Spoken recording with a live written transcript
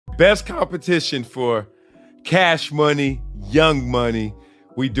best competition for Cash Money, Young Money.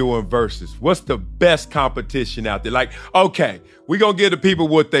 We doing Verzuz. What's the best competition out there? Like, okay, we gonna give the people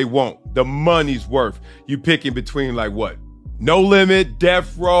what they want. The money's worth. You picking between like what? No Limit,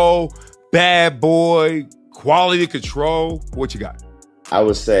 Death Row, Bad Boy, Quality Control. What you got? I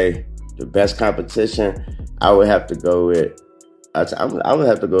would say the best competition, I would have to go with, I would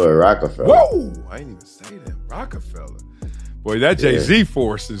have to go with Rocafella. Whoa, I ain't even say that. Rocafella. Boy, that Jay-Z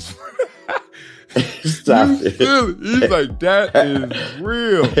force is... Stop it. He's like, that is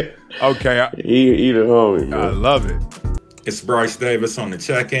real. Okay. He the homie, man. I love it. It's Bryce Davis on the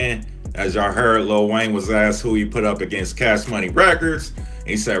check-in. As y'all heard, Lil Wayne was asked who he put up against Cash Money Records.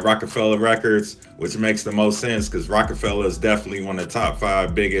 He said Rocafella Records, which makes the most sense because Rocafella is definitely one of the top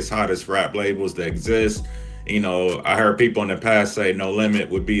 5 biggest, hottest rap labels that exist. You know, I heard people in the past say No Limit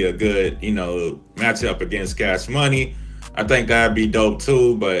would be a good, you know, matchup against Cash Money. I think that'd be dope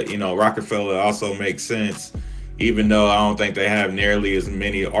too, but, you know, Rocafella also makes sense, even though I don't think they have nearly as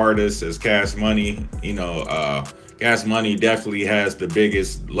many artists as Cash Money. You know, Cash Money definitely has the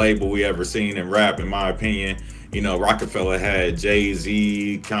biggest label we ever seen in rap, in my opinion. You know, Rocafella had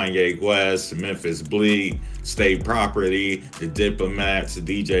Jay-Z, Kanye West, Memphis Bleak, State Property, The Diplomats,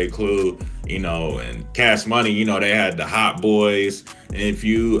 DJ Clue, you know, and Cash Money, you know, they had the Hot Boys. And if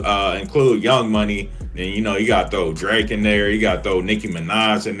you include Young Money, then, you know, you got to throw Drake in there, you got to throw Nicki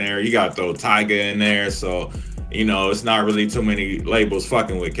Minaj in there, you got to throw Tyga in there. So, you know, it's not really too many labels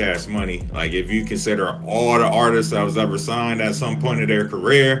fucking with Cash Money. Like, if you consider all the artists that was ever signed at some point of their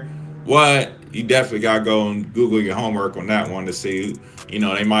career, what? You definitely got to go and Google your homework on that one to see, you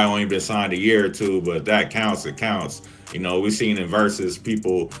know, they might only been signed a year or two, but that counts, it counts. You know, we've seen in Verzuz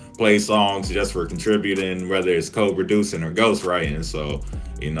people play songs just for contributing, whether it's co-producing or ghostwriting. So,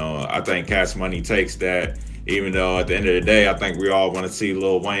 you know, I think Cash Money takes that, even though at the end of the day, I think we all want to see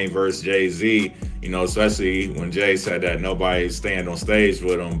Lil Wayne versus Jay-Z, you know, especially when Jay said that nobody's stand on stage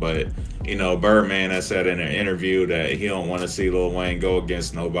with him. But, you know, Birdman has said in an interview that he don't want to see Lil Wayne go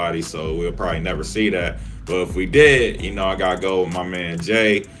against nobody, so we'll probably never see that. But if we did, you know, I got to go with my man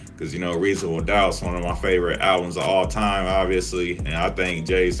Jay, because, you know, Reasonable Doubt's one of my favorite albums of all time, obviously. And I think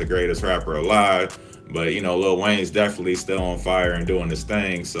Jay's the greatest rapper alive. But, you know, Lil Wayne's definitely still on fire and doing his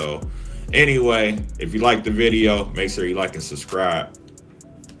thing. So anyway, if you like the video, make sure you like and subscribe.